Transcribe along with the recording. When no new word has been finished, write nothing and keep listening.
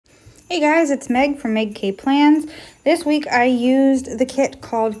Hey guys, it's Meg from Meg K Plans. This week I used the kit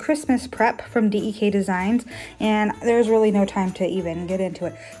called Christmas Prep from DEKDesigns, and there's really no time to even get into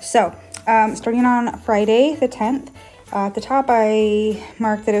it. So, starting on Friday the 10th, at the top I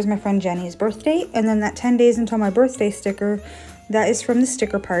marked that it was my friend Jenny's birthday, and then that 10 days until my birthday sticker, that is from the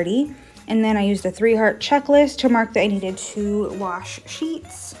sticker party. And then I used a 3-heart checklist to mark that I needed to wash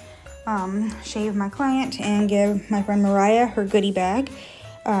sheets, shave my client, and give my friend Mariah her goodie bag.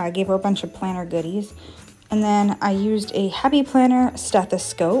 I gave her a bunch of planner goodies. And then I used a Happy Planner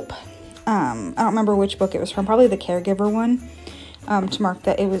stethoscope. I don't remember which book it was from, probably the Caregiver one, to mark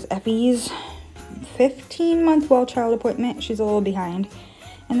that it was Effie's 15-month well-child appointment. She's a little behind.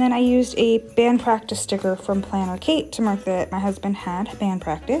 And then I used a band practice sticker from Planner Kate to mark that my husband had band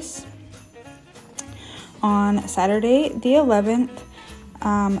practice. On Saturday the 11th,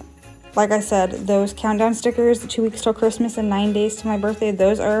 like I said, those countdown stickers, the 2 weeks till Christmas and 9 days to my birthday,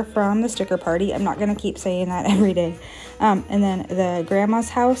 those are from the sticker party. I'm not going to keep saying that every day. And then the Grandma's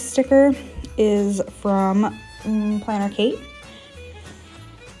House sticker is from Planner Kate.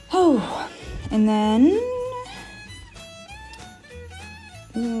 Oh, and then...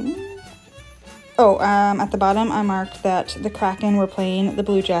 at the bottom I marked that the Kraken were playing the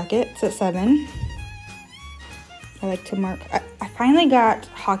Blue Jackets at 7. I like to mark... I finally got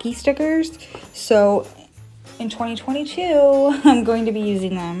hockey stickers, so in 2022, I'm going to be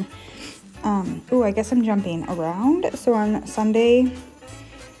using them. I guess I'm jumping around. So on Sunday,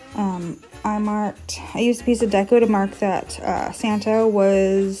 I used a piece of deco to mark that Santa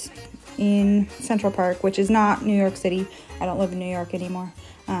was in Central Park, which is not New York City. I don't live in New York anymore.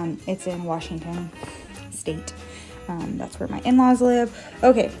 It's in Washington State. That's where my in-laws live.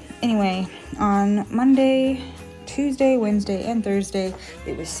 Okay, anyway, on Monday, Tuesday, Wednesday, and Thursday,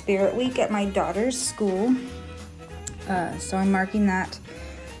 it was Spirit Week at my daughter's school. So I'm marking that.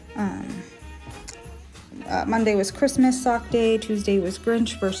 Monday was Christmas sock day. Tuesday was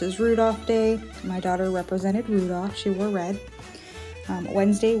Grinch versus Rudolph day. My daughter represented Rudolph. She wore red.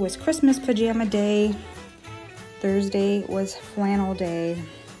 Wednesday was Christmas pajama day. Thursday was flannel day.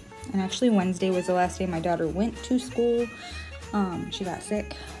 And actually Wednesday was the last day my daughter went to school. She got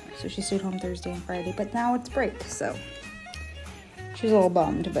sick, so she stayed home Thursday and Friday, but now it's break, so she's a little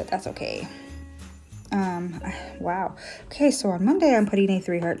bummed, but that's okay. Wow. Okay, so on Monday, I'm putting a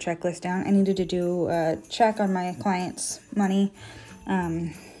 3-heart checklist down. I needed to do a check on my client's money.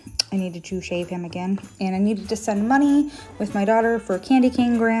 I needed to shave him again, and I needed to send money with my daughter for candy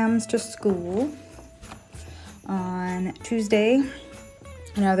cane grams to school. On Tuesday,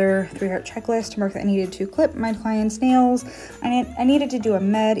 another 3-heart checklist to mark that I needed to clip my client's nails. I needed to do a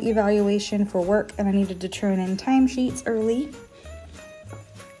med evaluation for work, and I needed to turn in timesheets early.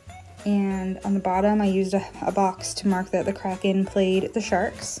 And on the bottom, I used a box to mark that the Kraken played the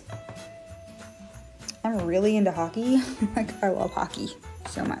Sharks. I'm really into hockey. Like, I love hockey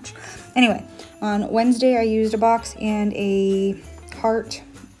so much. Anyway, on Wednesday, I used a box and a heart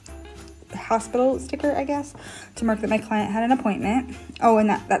hospital sticker, I guess, to mark that my client had an appointment. Oh, and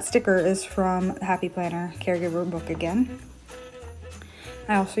that sticker is from the Happy Planner Caregiver book again.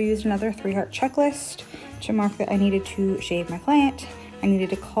 I also used another 3-heart checklist to mark that I needed to shave my client. I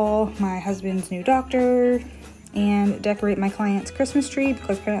needed to call my husband's new doctor and decorate my client's Christmas tree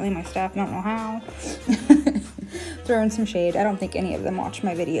because apparently my staff don't know how. Throwing some shade. I don't think any of them watch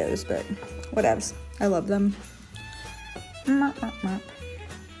my videos, but whatevs. I love them.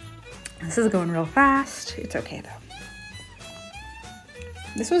 This is going real fast. It's okay though.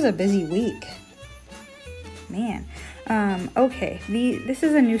 This was a busy week. Man. Okay. This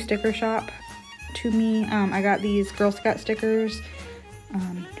is a new sticker shop to me. I got these Girl Scout stickers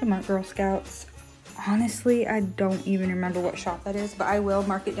to mark Girl Scouts. Honestly, I don't even remember what shop that is, but I will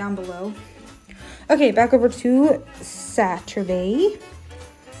mark it down below. Okay, back over to Saturday.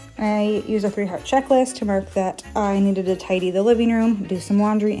 I used a 3-heart checklist to mark that I needed to tidy the living room, do some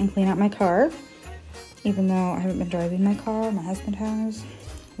laundry, and clean out my car. Even though I haven't been driving my car, my husband has.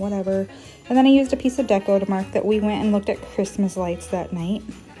 Whatever. And then I used a piece of deco to mark that we went and looked at Christmas lights that night.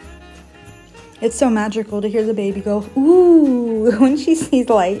 It's so magical to hear the baby go, ooh, when she sees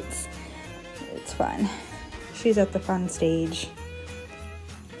lights. It's fun. She's at the fun stage.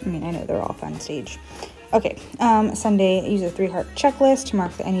 I mean, I know they're all fun stage. Okay, Sunday, I used a 3-heart checklist to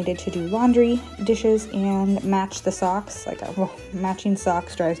mark that I needed to do laundry, dishes, and match the socks. Matching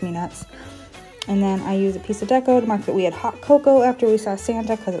socks drives me nuts. And then I used a piece of deco to mark that we had hot cocoa after we saw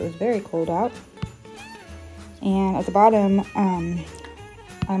Santa because it was very cold out. And at the bottom,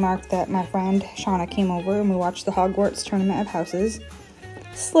 I marked that my friend Shauna came over and we watched the Hogwarts Tournament of Houses.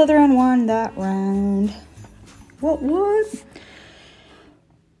 Slytherin won that round. What?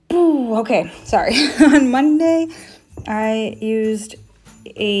 Ooh, Oh, okay, sorry. On Monday, I used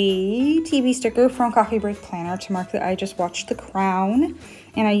a TV sticker from Coffee Break Planner to mark that I just watched The Crown.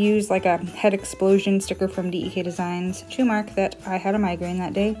 And I used like a head explosion sticker from DEKDesigns to mark that I had a migraine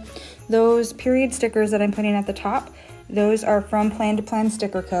that day. Those period stickers that I'm putting at the top, those are from Plan to Plan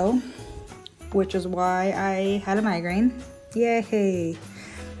Sticker Co., which is why I had a migraine. Yay!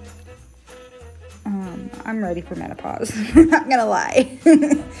 I'm ready for menopause. I'm not gonna lie.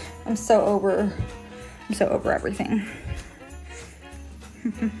 I'm so over everything.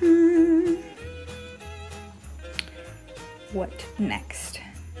 What next?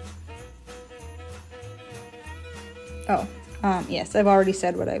 Oh, yes, I've already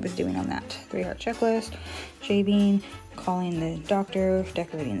said what I was doing on that 3-heart checklist, shaving, calling the doctor,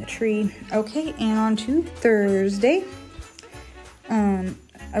 decorating the tree. Okay, and on to Thursday.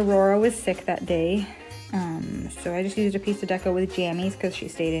 Aurora was sick that day, so I just used a piece of deco with jammies because she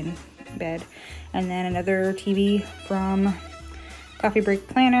stayed in bed, and then another TV from Coffee Break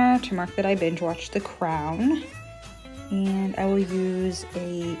Planner to mark that I binge watched The Crown. And I will use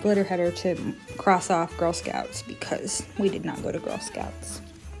a glitter header to cross off Girl Scouts because we did not go to Girl Scouts.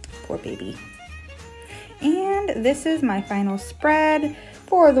 Poor baby. And this is my final spread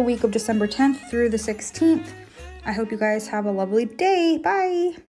for the week of December 10th through the 16th. I hope you guys have a lovely day. Bye!